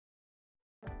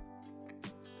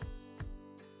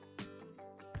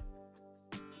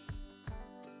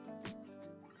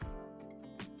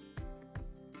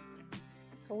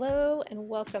Hello and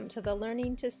welcome to the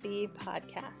Learning to See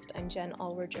podcast. I'm Jen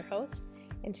Allward, your host,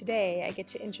 and today I get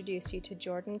to introduce you to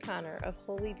Jordan Connor of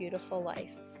Holy Beautiful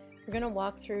Life. We're going to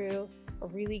walk through a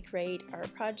really great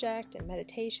art project and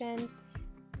meditation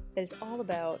that is all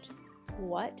about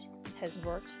what has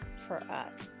worked for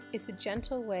us. It's a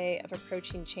gentle way of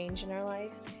approaching change in our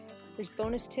life. There's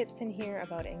bonus tips in here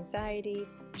about anxiety,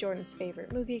 Jordan's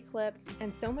favorite movie clip,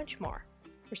 and so much more.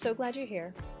 We're so glad you're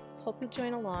here. Hope you'll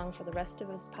join along for the rest of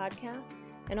this podcast,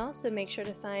 and also make sure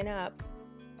to sign up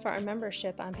for our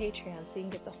membership on Patreon so you can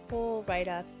get the whole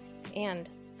write-up and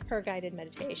her guided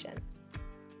meditation.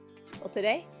 Well,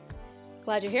 today,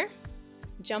 glad you're here.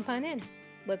 Jump on in.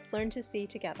 Let's learn to see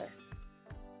together.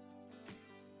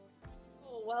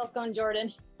 Welcome,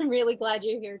 Jordan. I'm really glad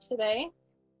you're here today.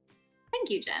 Thank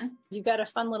you, Jen. You've got a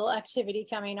fun little activity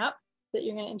coming up that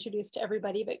you're going to introduce to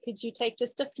everybody, but could you take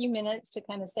just a few minutes to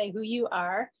kind of say who you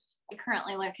are? I'm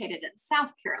currently located in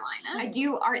South Carolina. I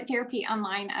do art therapy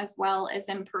online as well as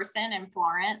in person in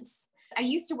Florence. I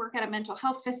used to work at a mental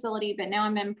health facility, but now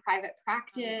I'm in private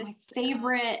practice.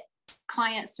 Favorite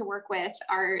clients to work with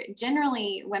are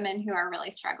generally women who are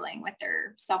really struggling with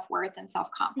their self-worth and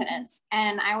self-confidence.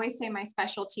 And I always say my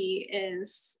specialty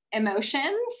is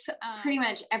emotions. Pretty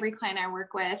much every client I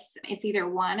work with, it's either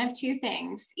one of two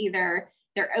things. Either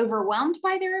they're overwhelmed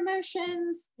by their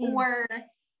emotions or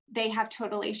they have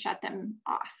totally shut them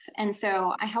off. And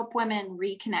so I help women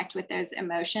reconnect with those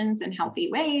emotions in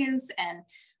healthy ways. And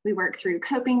we work through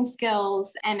coping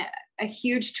skills. And a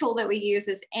huge tool that we use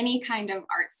is any kind of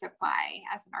art supply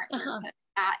as an art therapist.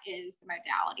 That is the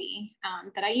modality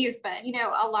that I use. But, you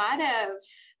know, a lot of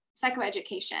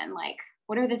psychoeducation, like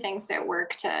what are the things that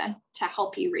work to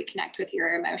help you reconnect with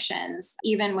your emotions,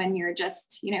 even when you're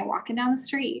just, you know, walking down the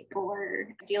street or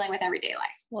dealing with everyday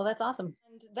life. Well, that's awesome.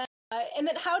 And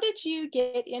then how did you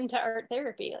get into art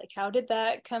therapy? Like, how did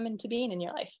that come into being in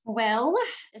your life? Well,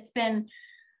 it's been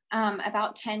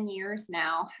about 10 years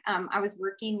now. I was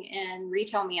working in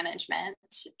retail management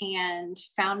and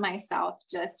found myself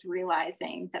just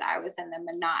realizing that I was in the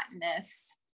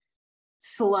monotonous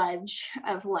sludge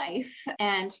of life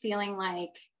and feeling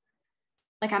like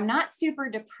I'm not super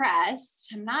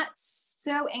depressed. I'm not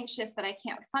so anxious that I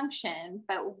can't function,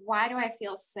 but why do I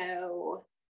feel so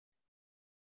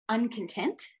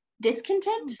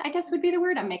discontent, I guess would be the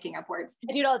word. I'm making up words.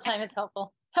 I do it all the time. It's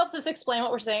helpful. Helps us explain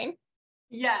what we're saying.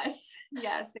 Yes,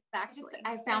 exactly.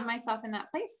 I found myself in that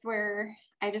place where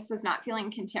I just was not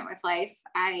feeling content with life.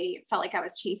 I felt like I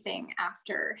was chasing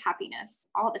after happiness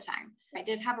all the time. I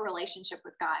did have a relationship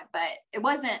with God, but it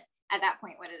wasn't at that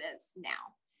point what it is now.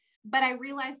 But I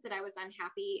realized that I was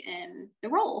unhappy in the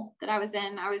role that I was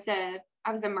in. I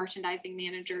was a merchandising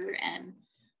manager and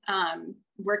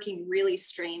working really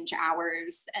strange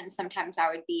hours. And sometimes I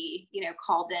would be, you know,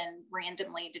 called in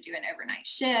randomly to do an overnight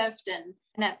shift. And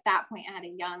at that point, I had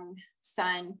a young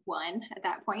son, one at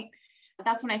that point.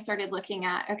 That's when I started looking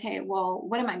at, okay, well,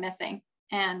 what am I missing?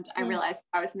 And I realized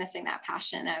I was missing that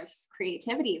passion of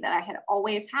creativity that I had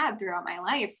always had throughout my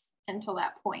life until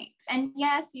that point. And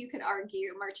yes, you could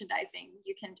argue merchandising,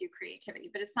 you can do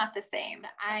creativity, but it's not the same.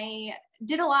 I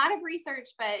did a lot of research,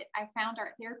 but I found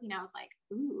art therapy and I was like,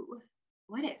 ooh,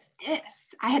 what is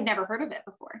this? I had never heard of it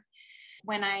before.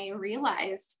 When I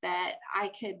realized that I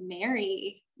could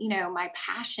marry, you know, my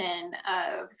passion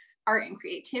of art and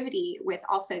creativity with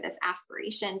also this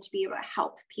aspiration to be able to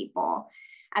help people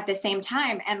at the same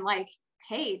time. And like,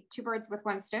 hey, two birds with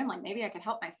one stone, like maybe I could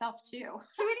help myself too.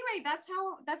 So anyway, that's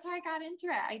how I got into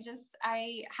it.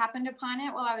 I happened upon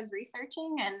it while I was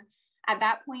researching. And at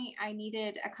that point I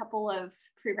needed a couple of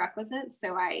prerequisites.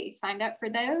 So I signed up for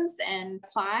those and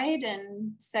applied.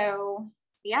 And so,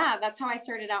 yeah, that's how I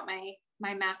started out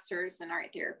my master's in art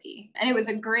therapy. And it was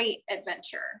a great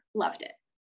adventure. Loved it.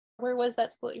 Where was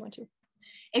that school that you went to?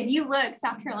 If you look,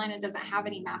 South Carolina doesn't have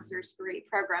any master's degree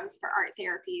programs for art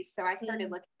therapy. So I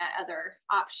started looking at other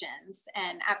options.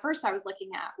 And at first I was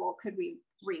looking at, well, could we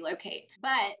relocate?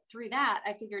 But through that,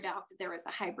 I figured out that there was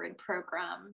a hybrid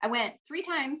program. I went 3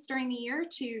 times during the year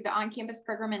to the on-campus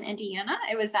program in Indiana.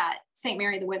 It was at St.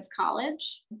 Mary the Woods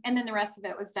College. And then the rest of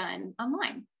it was done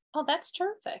online. Oh, that's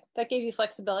terrific. That gave you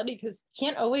flexibility because you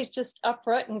can't always just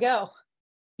uproot and go.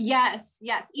 Yes.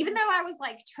 Even though I was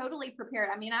like totally prepared.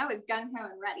 I mean, I was gung-ho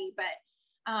and ready,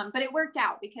 but it worked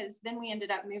out because then we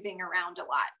ended up moving around a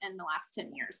lot in the last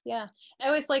 10 years. Yeah. I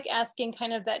always like asking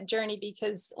kind of that journey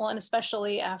because, well, and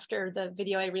especially after the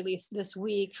video I released this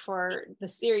week for the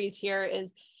series here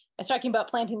is I was talking about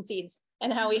planting seeds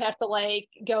and how we have to like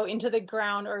go into the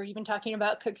ground, or even talking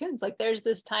about cocoons. Like there's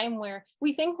this time where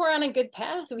we think we're on a good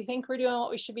path. We think we're doing what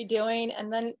we should be doing.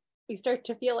 And then we start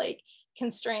to feel like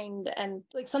constrained and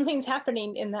like something's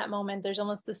happening in that moment. There's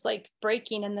almost this like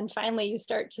breaking, and then finally you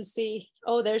start to see,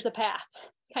 oh, there's a path,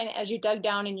 kind of as you dug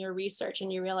down in your research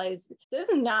and you realize this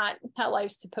is not how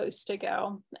life's supposed to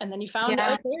go. And then you found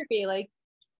art therapy, like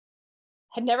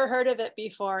had never heard of it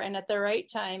before, and at the right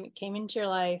time it came into your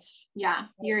life. Yeah,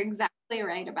 you're exactly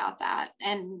right about that.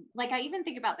 And like I even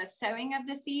think about the sowing of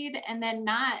the seed, and then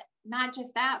not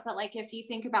just that, but like if you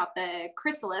think about the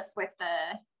chrysalis with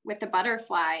the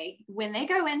butterfly, when they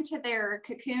go into their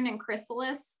cocoon and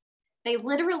chrysalis, they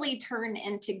literally turn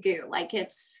into goo. Like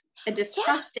it's a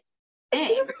disgusting thing.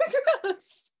 Super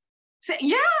gross. So,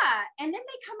 yeah. And then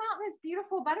they come out in this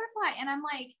beautiful butterfly. And I'm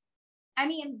like, I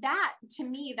mean, that to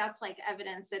me, that's like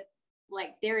evidence that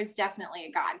like there is definitely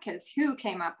a God, because who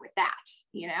came up with that,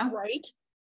 you know? Right.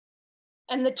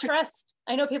 And the trust.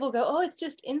 I know people go, oh, it's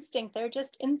just instinct. They're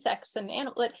just insects and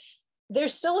animals. But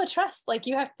there's still a trust. Like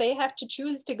they have to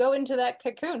choose to go into that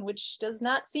cocoon, which does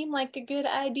not seem like a good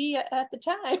idea at the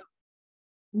time.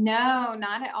 No,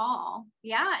 not at all.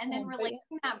 Yeah. And then relating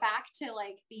that back to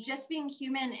like just being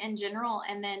human in general,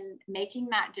 and then making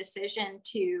that decision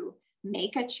to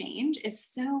make a change is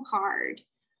so hard,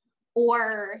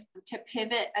 or to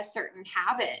pivot a certain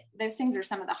habit. Those things are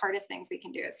some of the hardest things we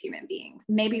can do as human beings.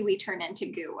 Maybe we turn into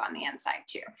goo on the inside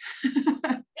too.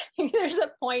 There's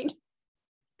a point.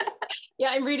 Yeah,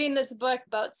 I'm reading this book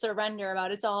about surrender,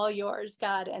 about it's all yours,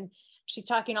 God. And she's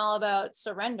talking all about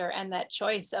surrender and that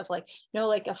choice of like, no,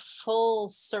 like a full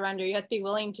surrender. You have to be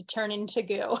willing to turn into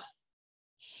goo.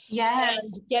 Yes.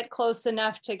 And get close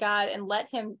enough to God and let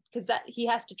him, because that he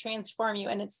has to transform you,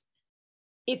 and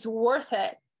it's worth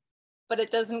it, but it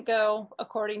doesn't go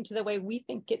according to the way we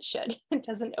think it should. It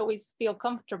doesn't always feel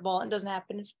comfortable and doesn't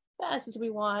happen as fast as we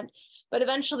want, but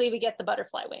eventually we get the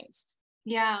butterfly wings.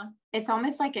 Yeah. It's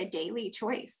almost like a daily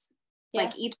choice. Yeah.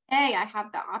 Like each day I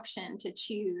have the option to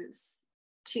choose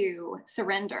to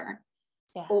surrender,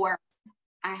 or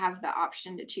I have the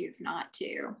option to choose not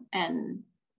to. And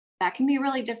that can be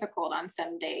really difficult on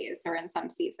some days or in some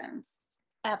seasons.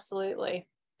 Absolutely.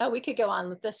 Oh, we could go on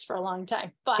with this for a long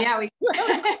time, but yeah, we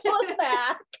look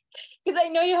back, because I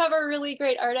know you have a really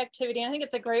great art activity. And I think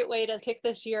it's a great way to kick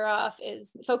this year off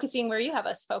is focusing where you have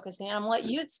us focusing. I'm gonna let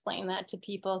you explain that to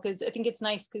people, because I think it's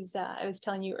nice, because I was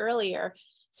telling you earlier,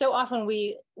 so often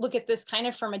we look at this kind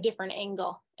of from a different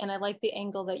angle. And I like the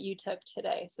angle that you took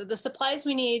today. So the supplies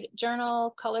we need: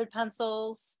 journal, colored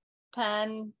pencils,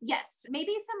 pen. Yes,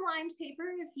 maybe some lined paper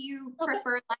if you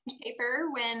prefer lined paper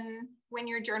when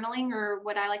you're journaling, or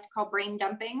what I like to call brain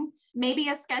dumping. Maybe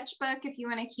a sketchbook if you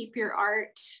want to keep your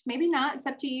art. Maybe not, it's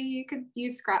up to you. You could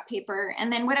use scrap paper, and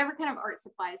then whatever kind of art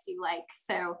supplies you like.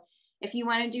 So if you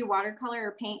want to do watercolor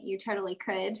or paint, you totally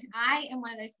could. I am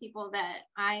one of those people that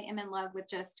I am in love with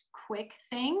just quick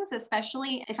things,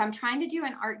 especially if I'm trying to do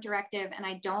an art directive and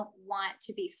I don't want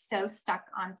to be so stuck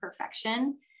on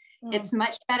perfection. It's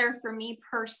much better for me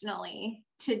personally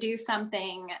to do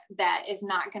something that is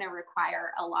not going to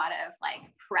require a lot of like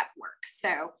prep work.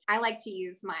 So I like to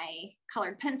use my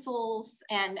colored pencils,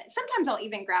 and sometimes I'll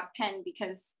even grab pen,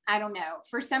 because I don't know,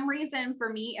 for some reason for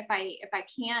me, if I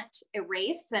can't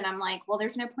erase, then I'm like, well,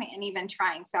 there's no point in even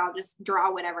trying. So I'll just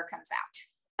draw whatever comes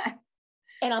out.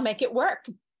 And I'll make it work.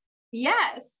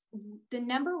 Yes. The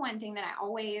number one thing that I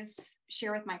always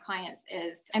share with my clients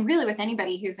is, and really with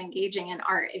anybody who's engaging in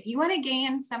art, if you want to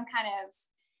gain some kind of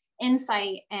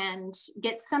insight and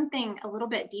get something a little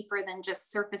bit deeper than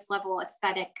just surface level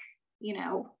aesthetic, you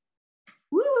know,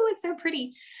 woo, it's so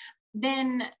pretty,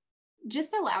 then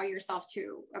just allow yourself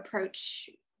to approach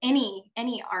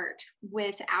any art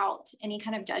without any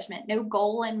kind of judgment, no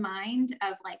goal in mind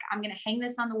of like, I'm going to hang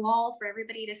this on the wall for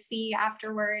everybody to see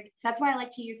afterward. That's why I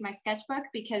like to use my sketchbook,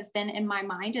 because then in my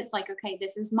mind, it's like, okay,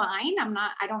 this is mine.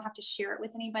 I don't have to share it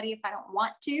with anybody if I don't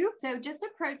want to. So just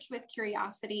approach with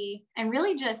curiosity and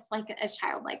really just like a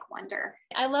childlike wonder.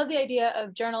 I love the idea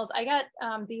of journals. I got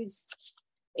these,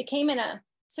 it came in a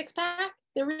 6-pack.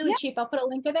 They're really cheap. I'll put a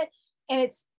link of it. And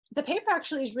the paper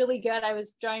actually is really good. I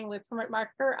was drawing with permanent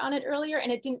marker on it earlier,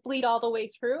 and it didn't bleed all the way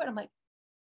through. And I'm like,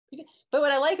 but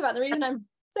what I like about the reason I'm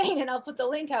saying, and I'll put the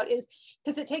link out, is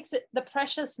because it takes the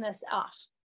preciousness off.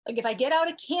 Like if I get out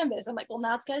a canvas, I'm like, well,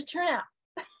 now it's got to turn out.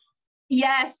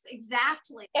 Yes,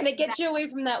 exactly. And it gets you away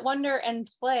from that wonder and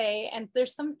play. And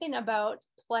there's something about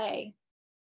play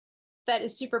that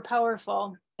is super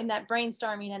powerful, in that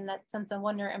brainstorming and that sense of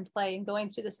wonder and play, and going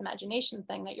through this imagination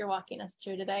thing that you're walking us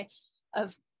through today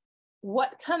of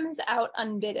what comes out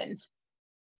unbidden.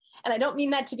 And I don't mean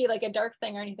that to be like a dark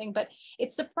thing or anything, but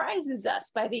it surprises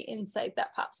us by the insight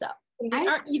that pops up. We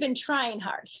aren't even trying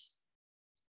hard.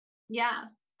 Yeah,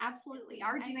 Absolutely.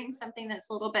 Are doing something that's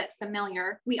a little bit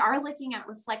familiar. We are looking at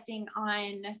reflecting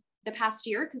on the past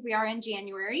year because we are in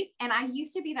January. And I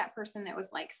used to be that person that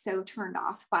was like so turned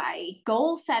off by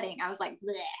goal setting. I was like,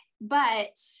 bleh.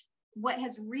 But what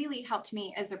has really helped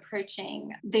me is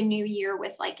approaching the new year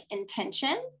with like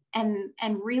intention and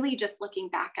really just looking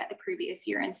back at the previous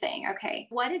year and saying, okay,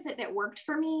 what is it that worked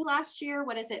for me last year?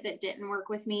 What is it that didn't work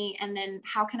with me? And then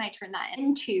how can I turn that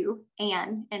into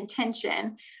an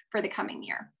intention for the coming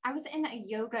year? I was in a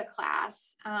yoga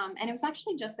class, and it was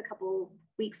actually just a couple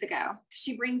weeks ago.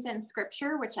 She brings in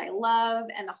scripture, which I love.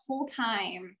 And the whole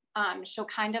time, she'll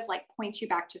kind of like point you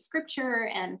back to scripture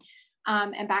and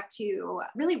back to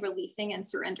really releasing and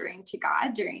surrendering to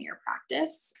God during your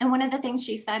practice. And one of the things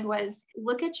she said was,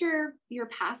 look at your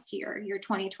past year, your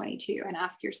 2022, and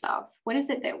ask yourself, what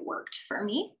is it that worked for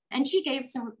me? And she gave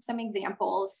some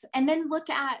examples, and then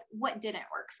look at what didn't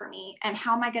work for me and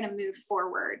how am I going to move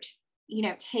forward,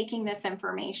 taking this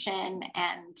information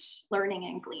and learning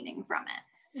and gleaning from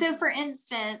it. So for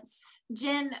instance,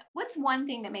 Jen, what's one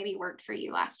thing that maybe worked for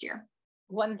you last year?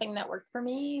 One thing that worked for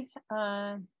me,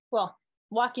 well,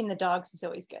 walking the dogs is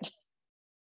always good.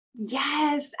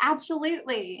 Yes,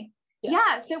 absolutely.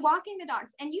 Yeah. So walking the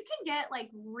dogs, and you can get like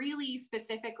really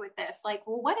specific with this. Like,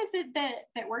 well, what is it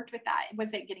that worked with that?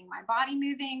 Was it getting my body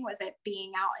moving? Was it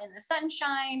being out in the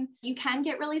sunshine? You can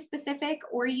get really specific,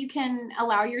 or you can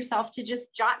allow yourself to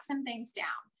just jot some things down.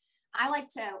 I like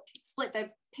to split the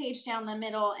page down the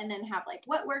middle and then have like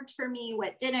what worked for me,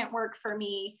 what didn't work for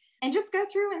me, and just go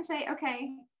through and say, okay,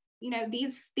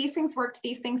 these things worked,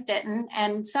 these things didn't.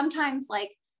 And sometimes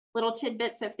like little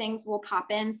tidbits of things will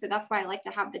pop in. So that's why I like to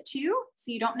have the two.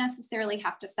 So you don't necessarily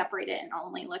have to separate it and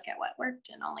only look at what worked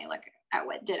and only look at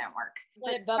what didn't work.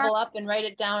 Let it bubble up and write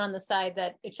it down on the side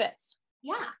that it fits.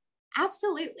 Yeah,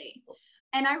 absolutely.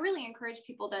 And I really encourage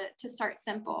people to start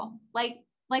simple. Like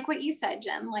what you said,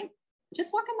 Jen, like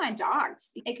just walking my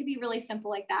dogs. It could be really simple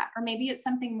like that. Or maybe it's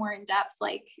something more in depth,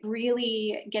 like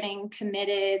really getting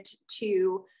committed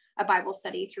to a Bible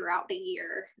study throughout the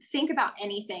year. Think about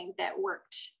anything that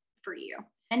worked for you.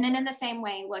 And then in the same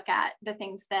way, look at the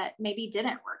things that maybe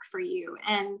didn't work for you.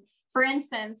 And for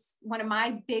instance, one of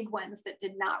my big ones that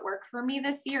did not work for me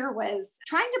this year was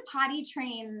trying to potty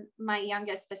train my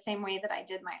youngest the same way that I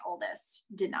did my oldest.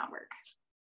 Did not work.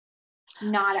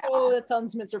 Not at all. Oh, that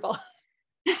sounds miserable.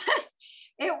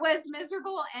 It was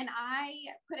miserable. And I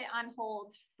put it on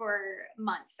hold for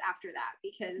months after that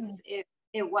because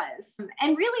it was.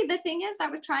 And really the thing is I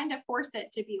was trying to force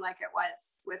it to be like it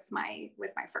was with my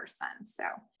first son. So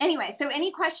anyway, so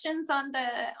any questions on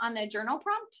the journal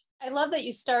prompt? I love that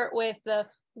you start with the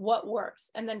what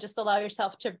works and then just allow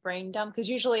yourself to brain dump, because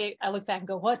usually I look back and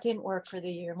go, what didn't work for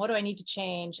the year? What do I need to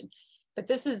change? But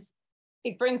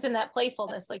it brings in that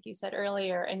playfulness, like you said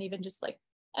earlier, and even just like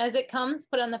as it comes,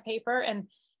 put on the paper. And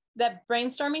that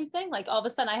brainstorming thing, like all of a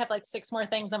sudden I have like 6 more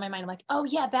things on my mind. I'm like, oh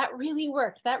yeah, that really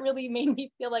worked. That really made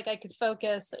me feel like I could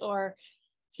focus or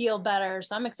feel better.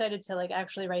 So I'm excited to like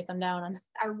actually write them down.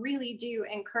 I really do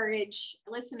encourage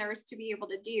listeners to be able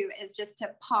to do is just to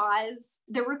pause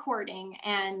the recording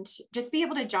and just be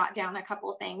able to jot down a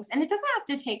couple of things. And it doesn't have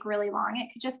to take really long.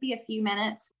 It could just be a few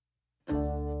minutes.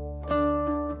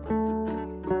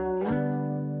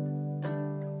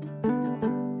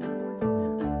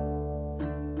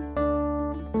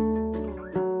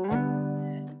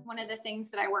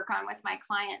 Things that I work on with my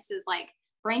clients is like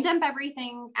brain dump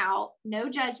everything out, no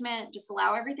judgment, just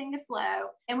allow everything to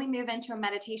flow. And we move into a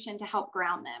meditation to help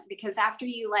ground them, because after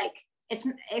you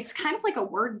it's kind of like a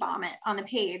word vomit on the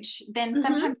page, then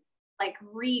sometimes like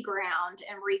reground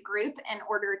and regroup in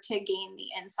order to gain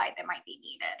the insight that might be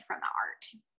needed from the art.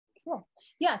 Cool.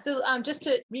 Yeah. So just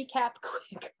to recap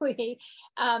quickly,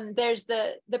 there's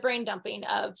the brain dumping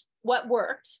of what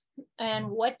worked and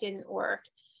what didn't work.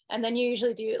 And then you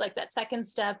usually do like that second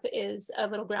step is a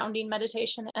little grounding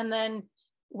meditation. And then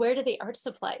where do the art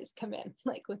supplies come in?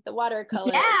 Like with the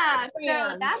watercolor? Yeah.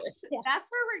 So that's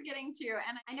where we're getting to.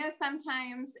 And I know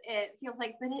sometimes it feels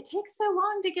like, but it takes so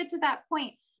long to get to that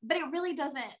point, but it really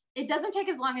doesn't. It doesn't take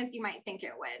as long as you might think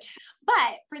it would.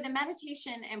 But for the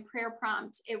meditation and prayer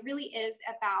prompt, it really is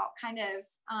about kind of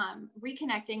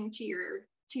reconnecting to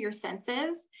your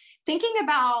senses, thinking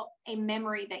about a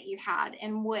memory that you had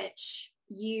in which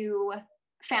you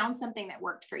found something that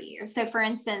worked for you. So for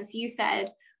instance, you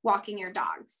said walking your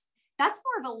dogs. that's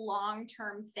more of a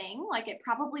long-term thing. Like it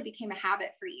probably became a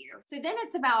habit for you. So then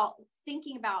it's about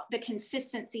thinking about the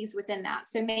consistencies within that.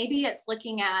 So maybe it's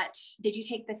looking at, did you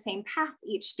take the same path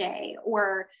each day,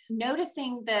 or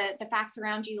noticing the facts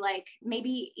around you, like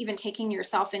maybe even taking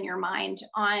yourself in your mind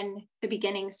on the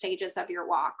beginning stages of your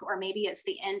walk, or maybe it's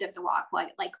the end of the walk,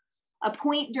 like a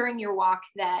point during your walk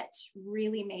that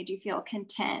really made you feel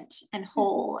content and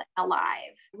whole and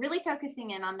alive. Really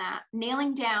focusing in on that,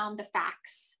 nailing down the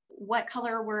facts. What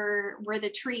color were the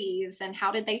trees, and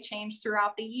how did they change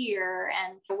throughout the year?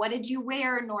 And what did you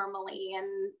wear normally?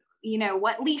 And,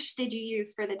 what leash did you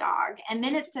use for the dog? And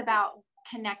then it's about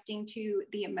connecting to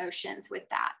the emotions with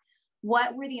that.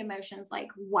 What were the emotions like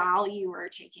while you were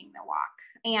taking the walk?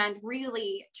 And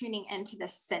really tuning into the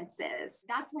senses.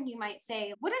 That's when you might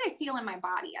say, what did I feel in my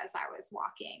body as I was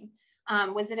walking?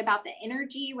 Was it about the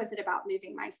energy? Was it about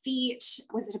moving my feet?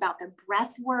 Was it about the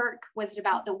breath work? Was it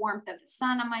about the warmth of the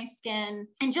sun on my skin?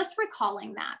 And just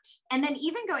recalling that. And then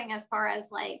even going as far as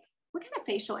like, what kind of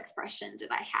facial expression did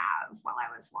I have while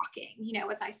I was walking?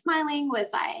 Was I smiling? Was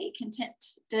I content?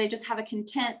 Did I just have a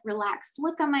content, relaxed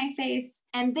look on my face?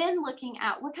 And then looking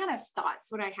at what kind of thoughts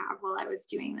would I have while I was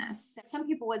doing this? Some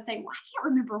people would say, well, I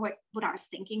can't remember what I was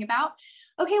thinking about.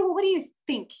 Okay, well, what do you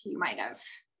think you might have,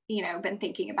 been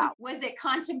thinking about? Was it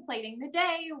contemplating the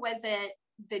day? Was it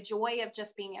the joy of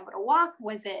just being able to walk?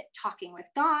 Was it talking with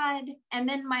God? And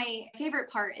then my favorite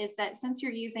part is that since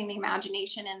you're using the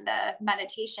imagination in the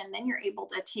meditation, then you're able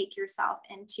to take yourself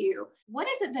into, what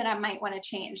is it that I might want to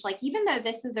change? Like, even though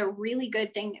this is a really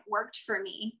good thing that worked for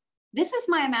me, this is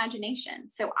my imagination.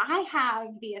 So I have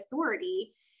the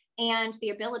authority and the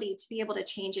ability to be able to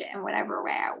change it in whatever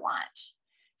way I want.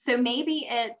 So maybe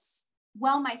it's,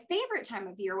 well, my favorite time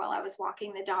of year while I was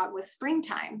walking the dog was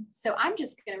springtime. So I'm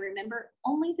just going to remember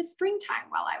only the springtime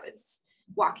while I was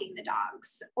walking the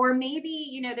dogs. Or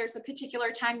maybe, there's a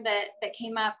particular time that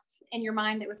came up in your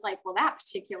mind that was like, well, that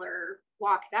particular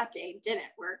walk that day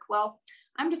didn't work. Well,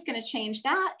 I'm just going to change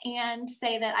that and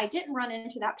say that I didn't run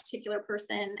into that particular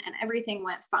person and everything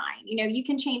went fine. You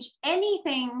can change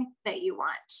anything that you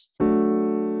want.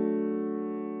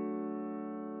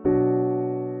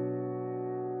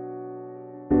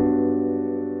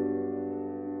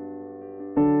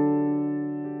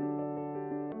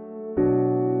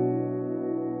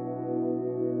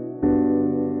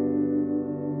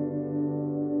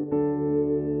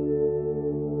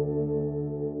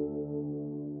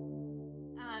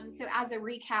 So as a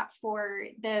recap for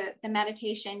the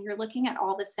meditation, you're looking at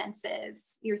all the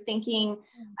senses. You're thinking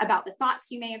about the thoughts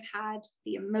you may have had,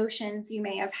 the emotions you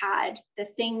may have had, the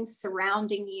things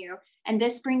surrounding you. And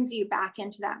this brings you back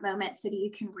into that moment so that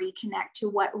you can reconnect to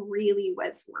what really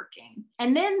was working.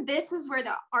 And then this is where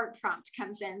the art prompt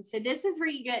comes in. So this is where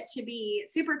you get to be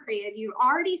super creative. You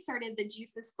already started the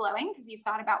juices flowing because you've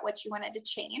thought about what you wanted to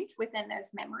change within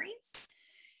those memories.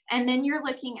 And then you're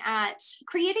looking at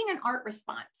creating an art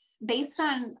response based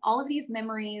on all of these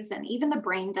memories and even the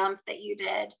brain dump that you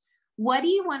did. What do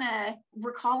you want to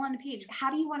recall on the page?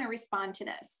 How do you want to respond to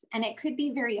this? And it could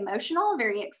be very emotional,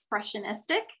 very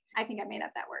expressionistic. I think I made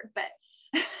up that word,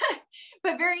 but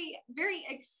but very, very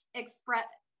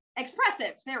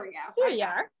expressive. There we go. There you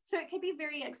are. So it could be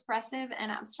very expressive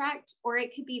and abstract, or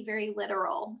it could be very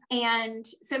literal. And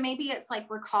so maybe it's like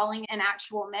recalling an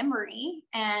actual memory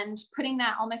and putting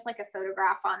that almost like a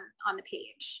photograph on the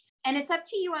page. And it's up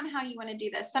to you on how you want to do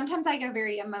this. Sometimes I go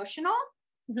very emotional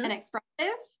and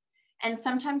expressive. And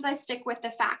sometimes I stick with the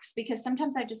facts because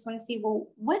sometimes I just want to see, well,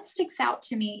 what sticks out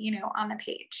to me, on the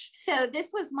page. So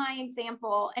this was my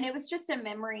example. And it was just a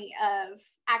memory of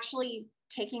actually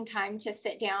taking time to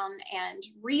sit down and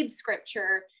read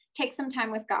scripture, take some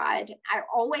time with God. I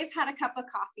always had a cup of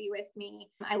coffee with me.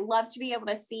 I love to be able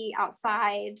to see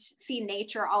outside, see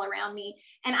nature all around me.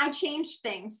 And I changed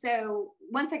things. So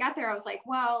once I got there, I was like,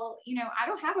 well, I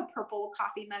don't have a purple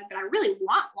coffee mug, but I really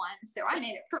want one. So I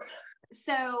made it purple.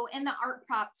 So in the art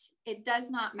prompt, it does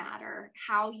not matter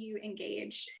how you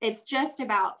engage. It's just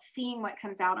about seeing what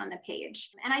comes out on the page.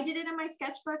 And I did it in my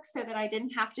sketchbook so that I didn't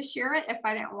have to share it if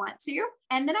I didn't want to.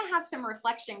 And then I have some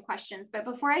reflection questions. But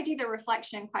before I do the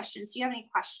reflection questions, do you have any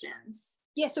questions?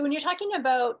 Yeah. So when you're talking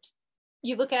about,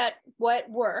 you look at what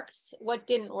worked, what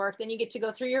didn't work, then you get to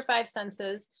go through your 5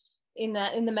 senses in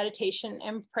the meditation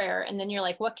and prayer. And then you're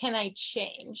like, what can I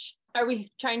change? Are we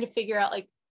trying to figure out like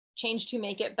change to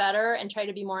make it better and try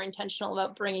to be more intentional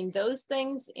about bringing those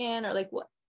things in? Or like, what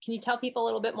can you tell people a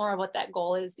little bit more of what that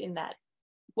goal is in that?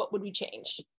 What would we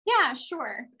change? Yeah,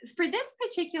 sure. For this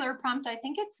particular prompt, I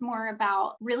think it's more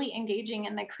about really engaging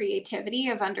in the creativity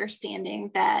of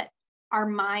understanding that our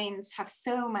minds have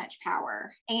so much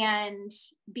power, and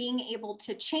being able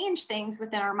to change things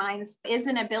within our minds is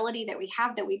an ability that we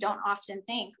have that we don't often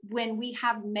think. When we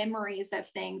have memories of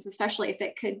things, especially if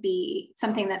it could be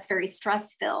something that's very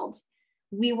stress filled,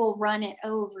 we will run it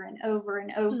over and over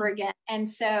and over again. And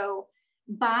so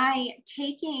by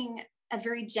taking a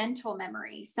very gentle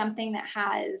memory, something that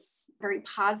has very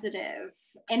positive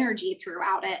energy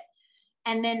throughout it,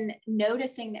 and then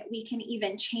noticing that we can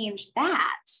even change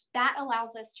that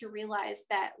allows us to realize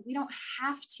that we don't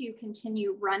have to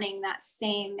continue running that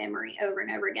same memory over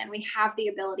and over again. We have the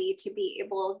ability to be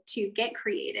able to get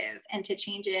creative and to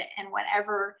change it in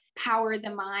whatever power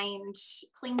the mind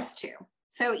clings to.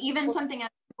 So even something as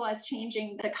simple as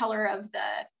changing the color of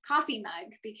the coffee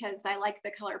mug, because I like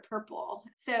the color purple.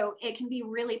 So it can be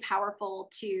really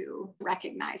powerful to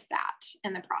recognize that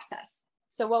in the process.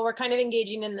 So while we're kind of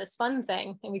engaging in this fun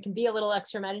thing and we can be a little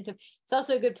extra meditative, it's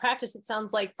also a good practice, it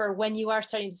sounds like, for when you are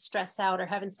starting to stress out or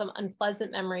having some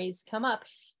unpleasant memories come up,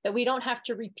 that we don't have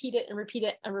to repeat it and repeat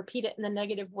it and repeat it in the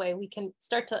negative way. We can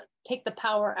start to take the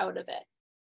power out of it.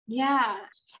 Yeah.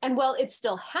 And while it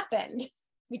still happened,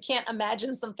 we can't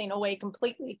imagine something away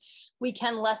completely. We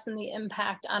can lessen the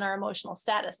impact on our emotional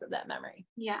status of that memory.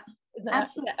 Yeah.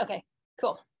 Absolutely. Okay,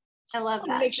 cool. I love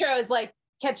that. Make sure I was like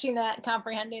catching that,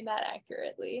 comprehending that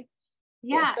accurately.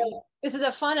 Yeah. Cool. So this is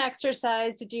a fun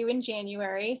exercise to do in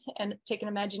January and take an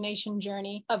imagination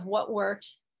journey of what worked.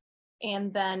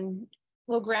 And then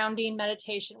a little grounding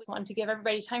meditation. We want to give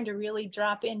everybody time to really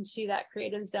drop into that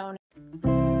creative zone.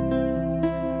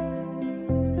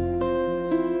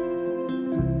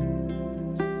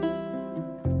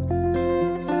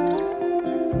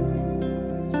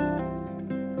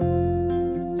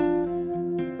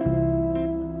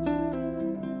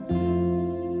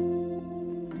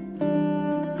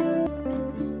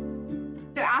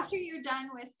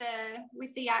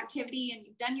 With the activity and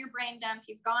you've done your brain dump,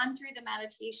 you've gone through the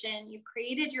meditation, you've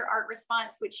created your art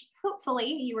response, which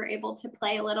hopefully you were able to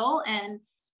play a little and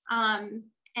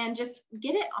just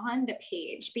get it on the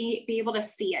page, be able to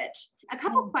see it. A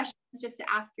couple questions just to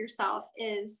ask yourself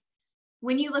is,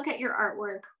 when you look at your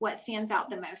artwork, what stands out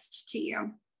the most to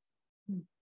you?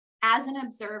 As an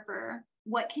observer,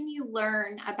 what can you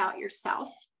learn about yourself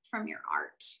from your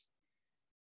art?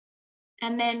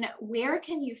 And then where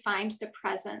can you find the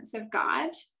presence of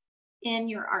God in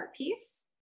your art piece?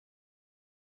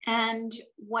 And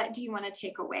what do you want to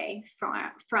take away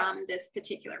from this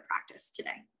particular practice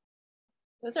today?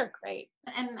 Those are great.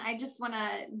 And I just want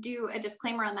to do a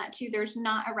disclaimer on that too. There's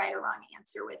not a right or wrong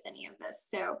answer with any of this.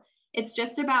 So it's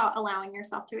just about allowing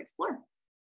yourself to explore.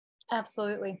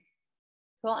 Absolutely.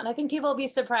 Well, and I think people will be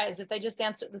surprised if they just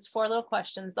answer these 4 little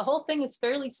questions. The whole thing is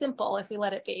fairly simple if we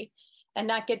let it be, and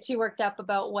not get too worked up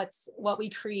about what we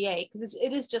create, because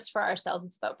it is just for ourselves.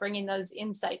 It's about bringing those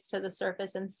insights to the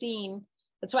surface and seeing.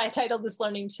 That's why I titled this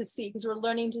Learning to See, because we're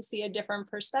learning to see a different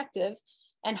perspective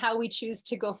and how we choose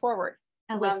to go forward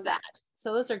with that.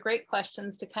 So those are great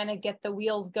questions to kind of get the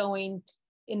wheels going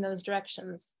in those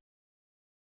directions.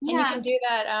 Yeah. And you can do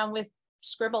that with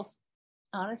scribbles,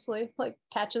 honestly, like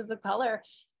patches of color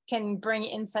can bring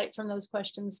insight from those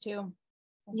questions too.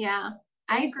 Yeah.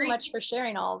 Thanks so much for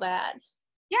sharing all that.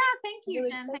 Yeah, thank you,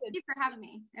 really Jen. Excited. Thank you for having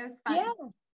me. It was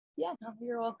fun. Yeah,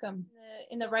 you're welcome.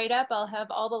 In the write-up, I'll have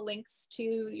all the links to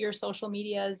your social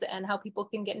medias and how people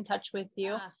can get in touch with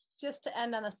you. Just to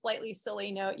end on a slightly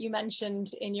silly note, you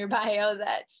mentioned in your bio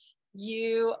that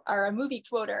you are a movie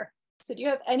quoter. So do you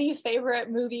have any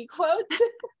favorite movie quotes to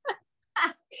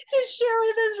share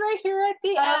with us right here at the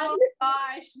end? Oh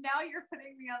gosh, now you're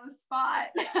putting me on the spot.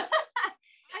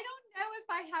 I don't know if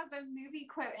I have a movie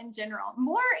quote in general.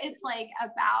 More, it's like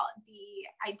about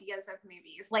the ideas of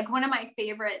movies. Like one of my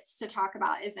favorites to talk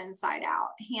about is Inside Out,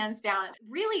 hands down.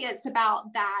 Really, it's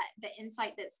about the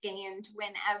insight that's gained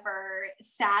whenever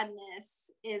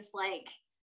sadness is like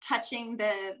touching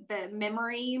the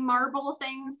memory marble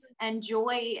things, and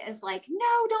joy is like,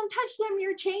 no, don't touch them.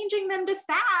 You're changing them to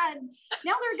sad.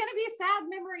 Now they're going to be sad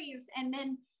memories. And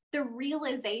then the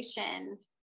realization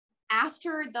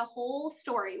after the whole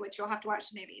story, which you'll have to watch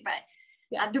the movie,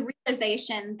 but the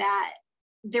realization that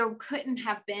there couldn't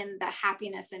have been the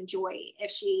happiness and joy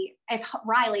if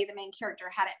Riley, the main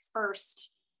character, had at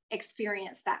first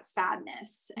experienced that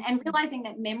sadness. And realizing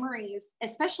that memories,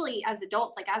 especially as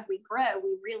adults, like as we grow,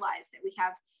 we realize that we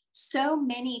have so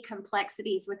many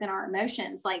complexities within our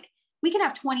emotions. Like we can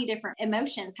have 20 different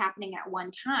emotions happening at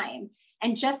one time.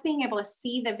 And just being able to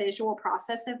see the visual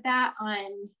process of that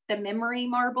on the memory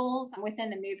marbles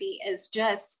within the movie is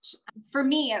just, for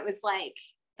me, it was like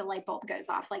the light bulb goes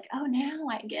off, like, oh, now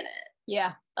I get it.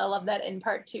 Yeah, I love that in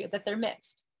part 2, that they're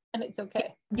mixed. and it's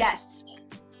okay. Yes,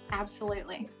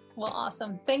 absolutely. Well,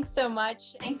 awesome. Thanks so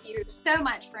much. Thank you so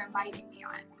much for inviting me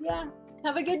on. Yeah.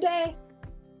 Have a good day.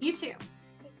 You too.